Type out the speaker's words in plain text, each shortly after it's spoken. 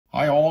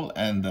Hi all,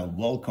 and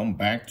welcome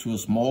back to a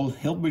small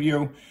help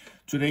video.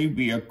 Today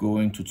we are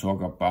going to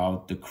talk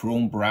about the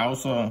Chrome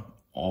browser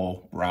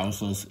or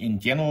browsers in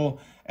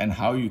general and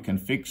how you can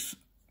fix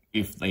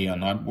if they are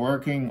not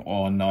working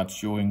or not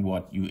showing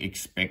what you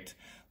expect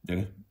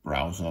the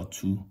browser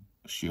to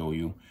show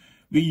you.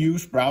 We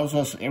use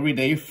browsers every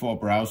day for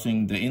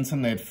browsing the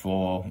internet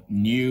for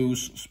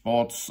news,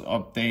 sports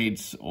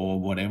updates, or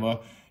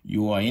whatever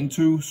you are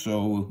into.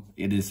 So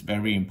it is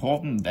very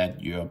important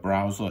that your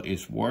browser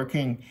is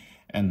working.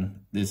 And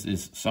this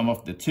is some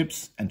of the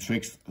tips and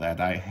tricks that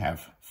I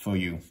have for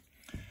you.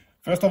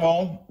 First of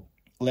all,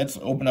 let's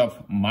open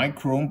up my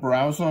Chrome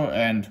browser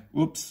and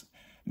oops,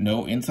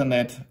 no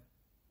internet.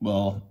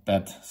 Well,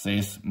 that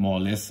says more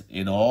or less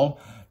it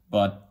all,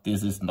 but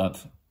this is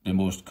not the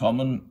most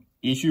common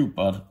issue,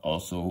 but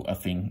also a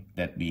thing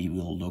that we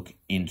will look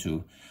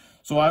into.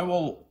 So I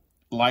will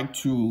like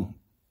to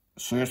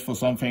search for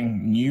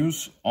something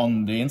news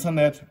on the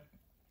internet,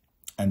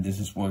 and this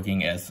is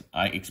working as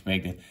I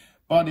expected.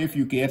 But if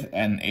you get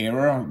an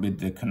error with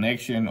the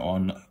connection or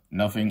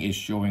nothing is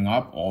showing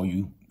up, or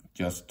you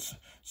just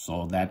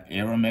saw that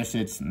error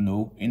message,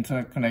 no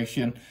internet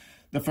connection,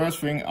 the first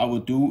thing I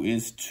would do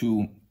is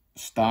to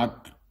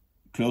start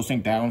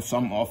closing down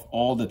some of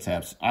all the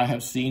tabs. I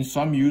have seen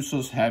some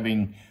users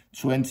having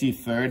 20,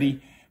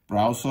 30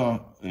 browser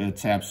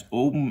tabs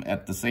open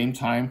at the same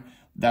time.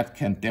 That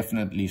can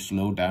definitely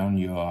slow down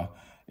your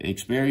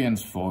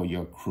experience for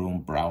your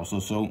Chrome browser.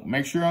 So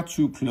make sure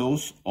to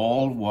close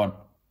all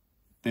what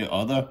the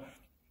other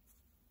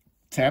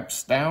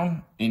tabs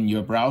down in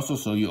your browser,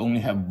 so you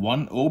only have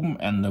one open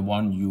and the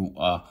one you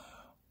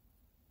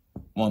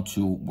want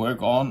to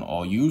work on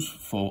or use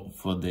for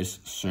this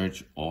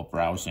search or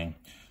browsing.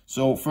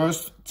 So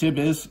first tip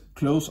is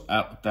close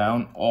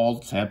down all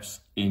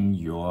tabs in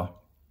your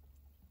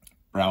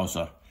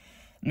browser.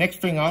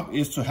 Next thing up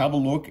is to have a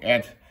look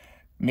at,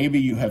 maybe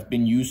you have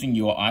been using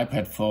your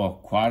iPad for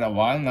quite a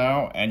while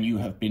now and you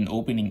have been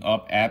opening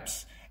up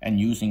apps and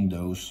using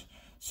those.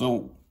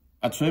 So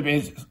a trick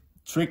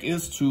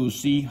is to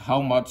see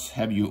how much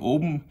have you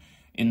opened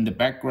in the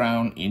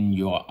background in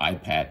your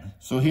iPad.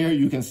 So here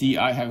you can see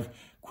I have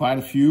quite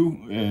a few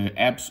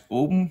apps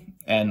open,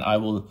 and I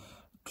will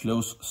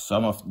close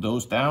some of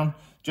those down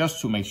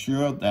just to make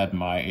sure that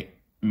my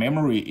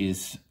memory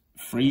is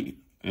free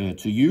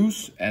to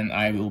use, and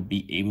I will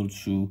be able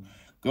to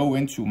go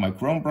into my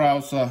Chrome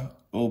browser,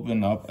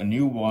 open up a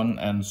new one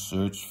and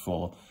search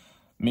for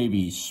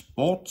maybe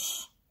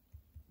sports.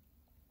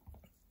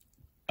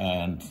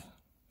 And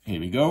here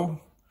we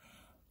go.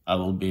 I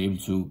will be able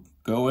to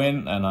go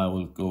in and I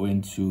will go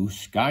into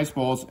Sky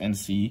Sports and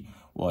see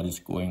what is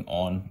going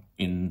on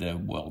in the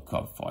World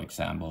Cup, for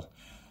example.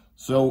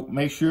 So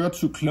make sure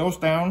to close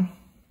down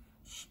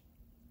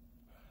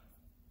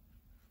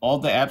all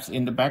the apps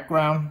in the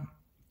background.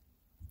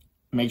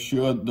 Make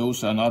sure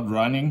those are not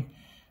running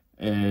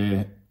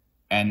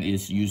and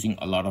is using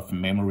a lot of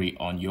memory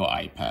on your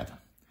iPad.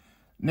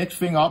 Next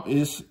thing up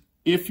is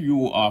if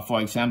you are,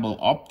 for example,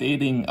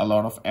 updating a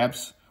lot of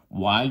apps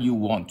while you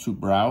want to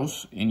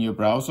browse in your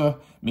browser.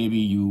 Maybe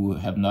you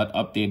have not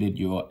updated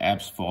your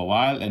apps for a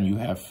while and you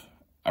have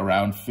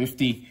around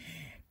 50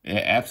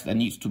 apps that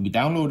needs to be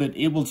downloaded.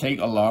 It will take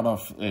a lot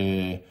of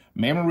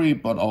memory,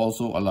 but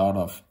also a lot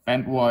of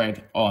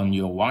bandwidth on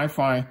your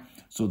Wi-Fi.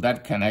 So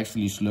that can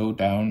actually slow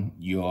down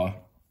your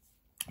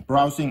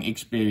browsing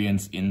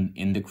experience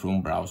in the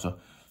Chrome browser.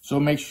 So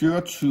make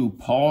sure to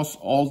pause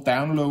all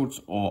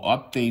downloads or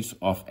updates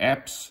of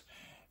apps,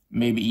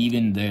 maybe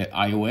even the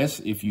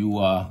iOS. If you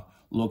are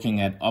looking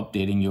at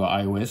updating your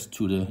iOS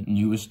to the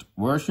newest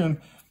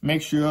version,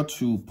 make sure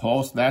to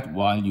pause that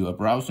while you are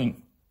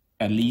browsing,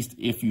 at least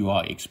if you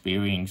are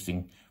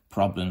experiencing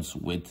problems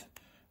with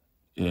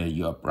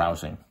your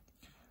browsing.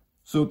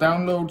 So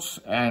downloads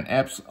and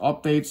apps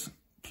updates,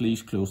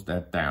 please close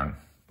that down.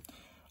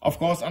 Of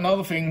course,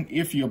 another thing,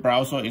 if your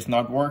browser is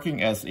not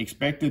working as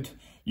expected,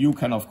 you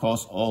can of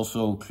course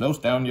also close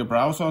down your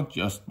browser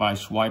just by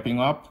swiping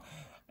up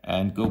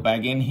and go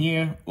back in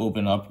here,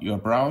 open up your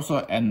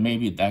browser, and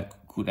maybe that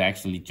could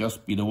actually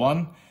just be the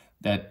one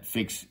that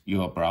fix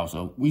your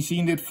browser. We've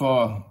seen it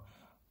for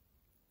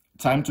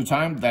time to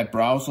time that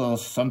browsers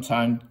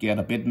sometimes get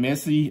a bit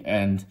messy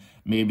and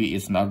maybe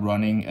it's not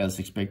running as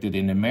expected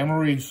in the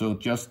memory. So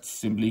just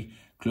simply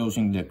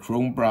closing the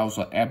Chrome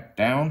browser app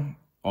down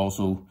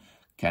also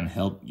can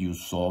help you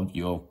solve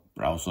your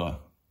browser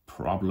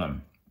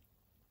problem.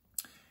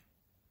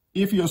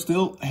 If you're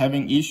still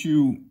having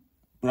issue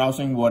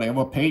browsing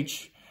whatever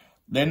page,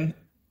 then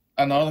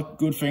another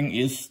good thing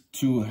is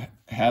to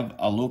have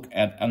a look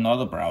at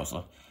another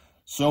browser.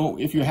 So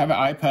if you have an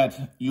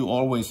iPad, you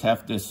always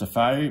have the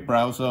Safari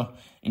browser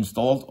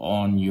installed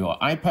on your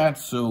iPad.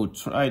 So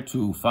try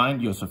to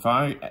find your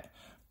Safari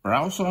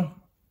browser,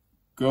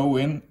 go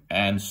in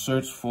and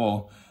search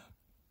for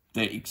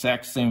the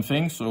exact same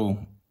thing. So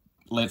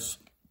let's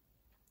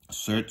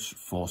search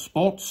for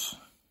sports.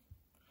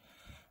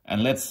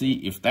 And let's see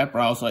if that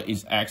browser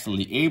is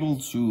actually able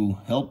to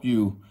help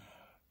you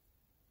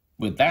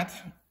with that.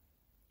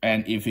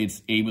 and if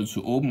it's able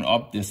to open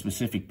up the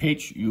specific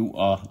page you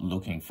are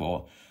looking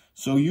for.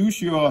 So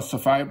use your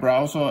Safari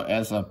browser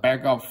as a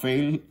backup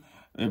fail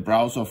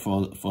browser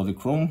for the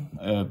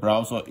Chrome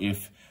browser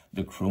if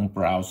the Chrome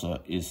browser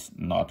is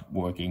not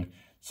working.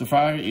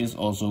 Safari is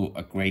also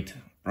a great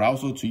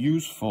browser to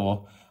use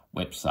for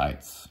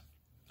websites.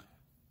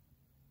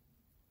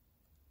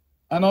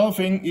 Another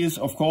thing is,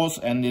 of course,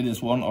 and it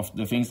is one of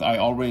the things I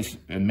always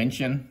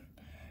mention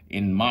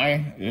in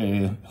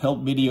my help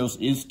videos,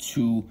 is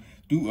to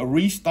do a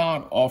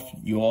restart of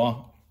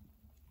your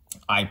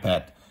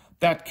iPad.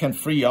 That can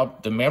free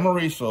up the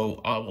memory,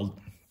 so I will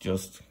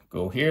just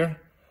go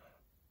here.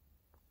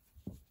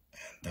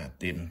 That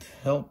didn't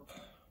help.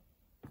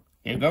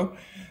 Here you go.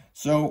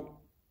 So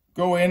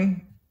go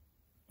in,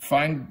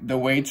 find the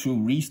way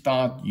to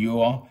restart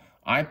your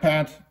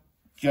iPad.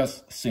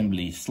 Just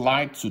simply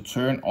slide to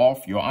turn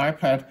off your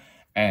iPad,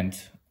 and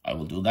I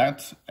will do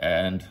that.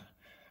 And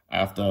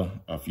after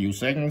a few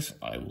seconds,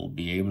 I will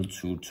be able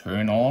to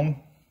turn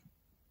on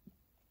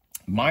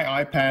my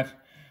iPad,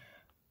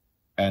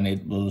 and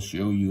it will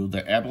show you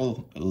the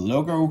Apple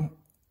logo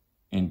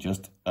in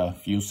just a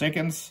few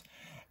seconds,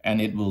 and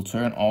it will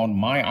turn on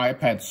my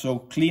iPad. So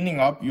cleaning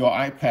up your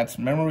iPad's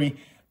memory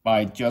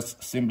by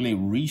just simply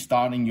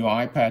restarting your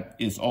iPad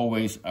is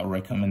always a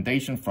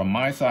recommendation from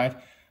my side.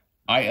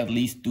 I at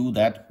least do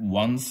that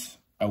once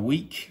a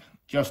week,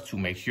 just to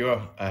make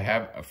sure I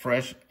have a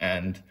fresh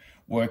and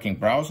working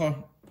browser.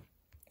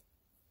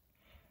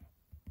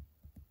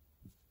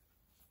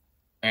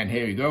 And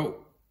here you go,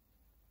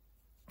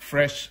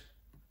 fresh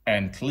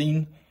and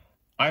clean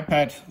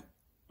iPad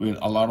with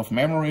a lot of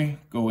memory.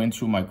 Go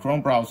into my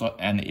Chrome browser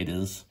and it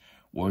is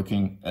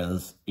working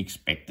as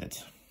expected.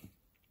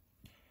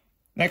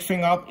 Next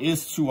thing up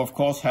is to, of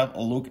course, have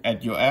a look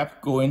at your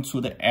app. Go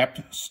into the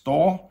App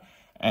Store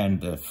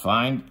and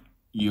find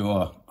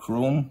your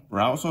Chrome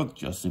browser.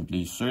 Just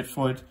simply search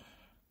for it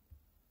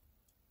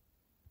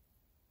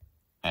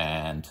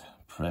and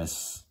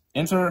press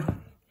enter.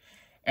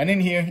 And in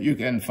here you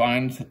can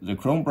find the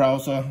Chrome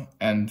browser,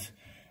 and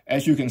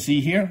as you can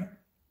see here,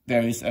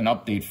 there is an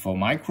update for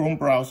my Chrome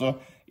browser.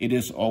 It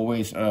is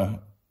always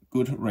a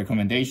good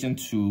recommendation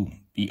to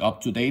be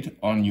up to date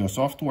on your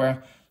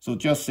software. So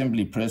just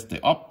simply press the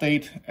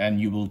update and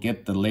you will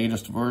get the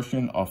latest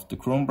version of the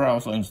Chrome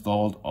browser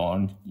installed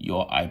on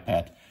your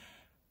iPad.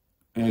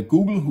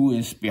 Google, who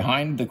is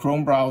behind the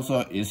Chrome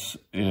browser, is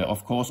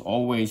of course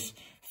always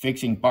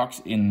fixing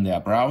bugs in their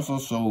browser.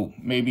 So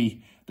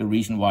maybe the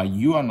reason why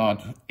you are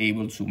not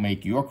able to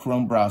make your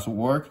Chrome browser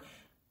work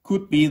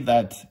could be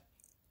that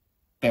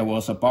there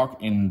was a bug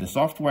in the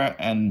software,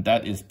 and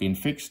that is being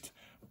fixed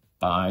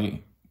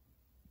by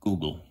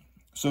Google.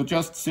 So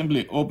just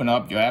simply open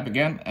up your app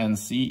again and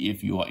see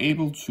if you are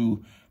able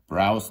to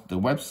browse the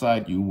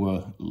website you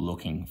were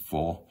looking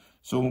for.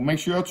 So make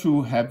sure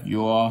to have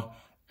your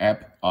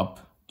app up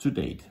to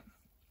date.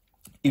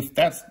 If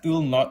that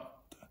still not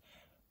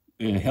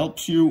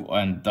helps you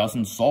and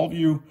doesn't solve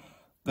you,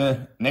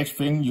 the next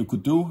thing you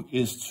could do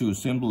is to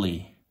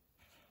simply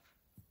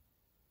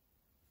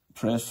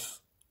press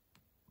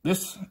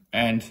this,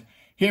 and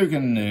here you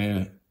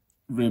can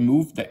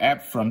remove the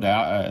app from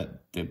the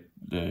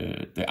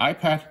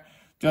iPad.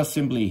 Just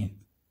simply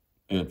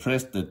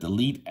press the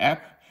delete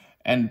app,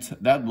 and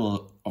that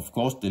will of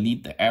course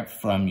delete the app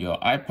from your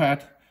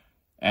iPad,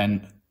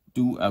 and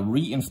do a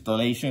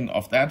reinstallation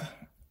of that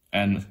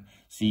and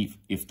see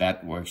if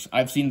that works.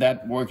 I've seen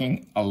that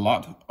working a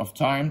lot of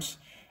times,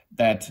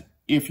 that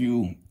if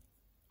you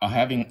are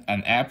having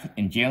an app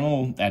in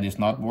general that is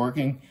not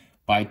working,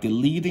 by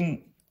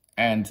deleting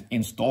and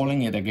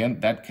installing it again,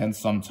 that can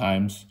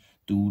sometimes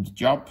do the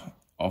job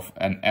of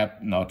an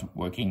app not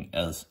working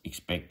as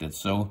expected.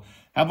 So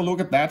have a look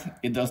at that.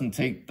 It doesn't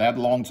take that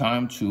long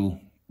time to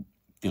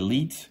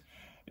delete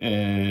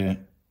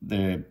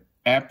the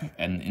app,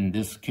 and in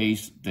this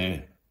case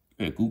the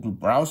Google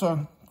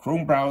browser,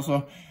 Chrome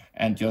browser,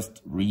 and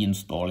just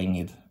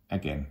reinstalling it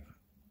again.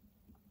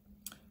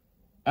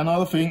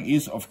 Another thing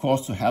is, of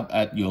course, to have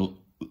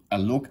a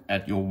look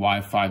at your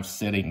Wi-Fi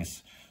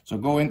settings. So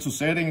go into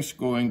settings,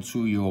 go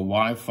into your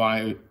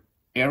Wi-Fi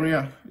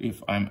area,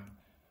 if I'm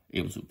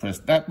able to press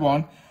that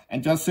one,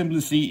 and just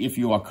simply see if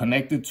you are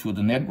connected to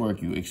the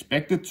network you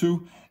expected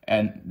to,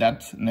 and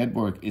that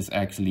network is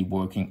actually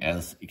working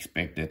as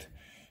expected.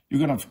 You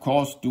can of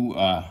course do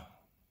a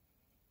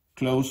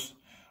close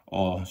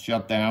or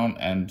shut down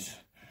and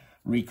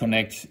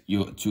reconnect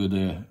you to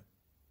the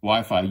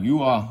Wi-Fi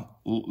you are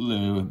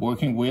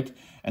working with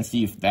and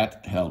see if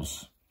that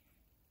helps.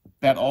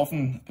 That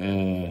often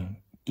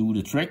do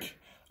the trick.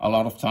 A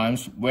lot of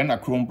times when a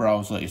Chrome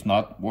browser is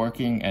not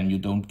working and you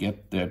don't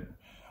get the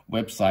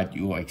website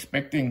you are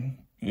expecting,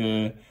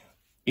 it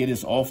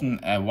is often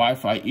a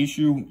Wi-Fi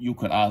issue. You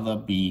could either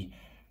be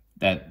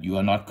that you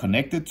are not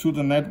connected to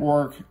the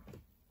network,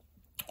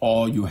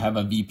 or you have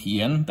a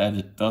VPN that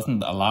it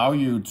doesn't allow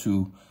you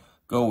to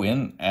go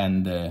in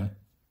and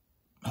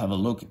have a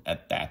look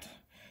at that.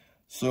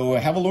 So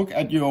have a look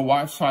at your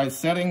Wi-Fi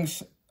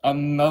settings.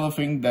 Another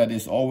thing that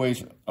is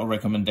always a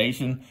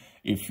recommendation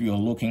if you're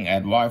looking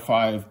at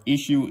Wi-Fi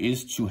issue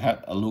is to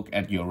have a look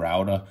at your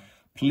router.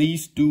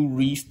 Please do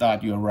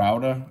restart your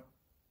router,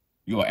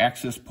 your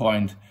access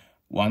point,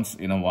 once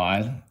in a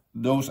while.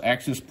 Those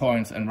access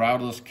points and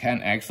routers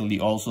can actually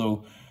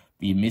also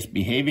be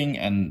misbehaving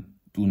and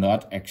do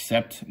not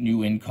accept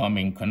new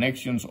incoming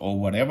connections or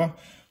whatever.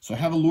 So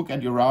have a look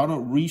at your router,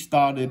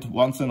 restart it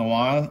once in a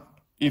while.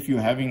 If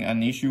you're having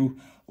an issue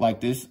like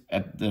this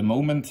at the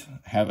moment,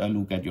 have a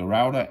look at your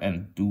router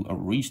and do a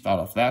restart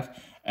of that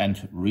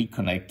and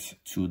reconnect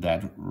to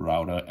that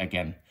router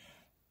again.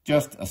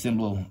 Just a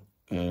simple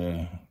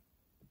and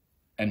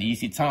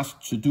easy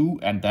task to do,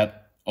 and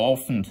that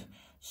often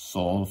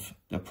solve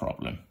the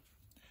problem.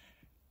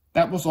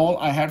 That was all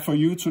I had for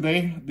you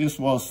today. This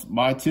was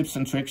my tips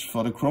and tricks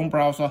for the Chrome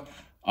browser.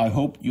 I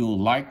hope you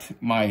liked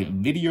my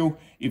video.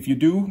 If you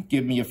do,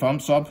 give me a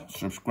thumbs up,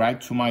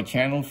 subscribe to my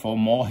channel for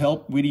more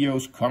help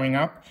videos coming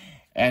up.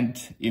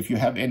 And if you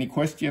have any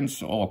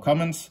questions or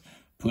comments,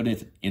 put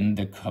it in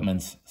the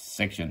comments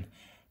section.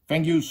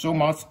 Thank you so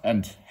much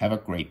and have a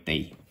great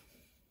day.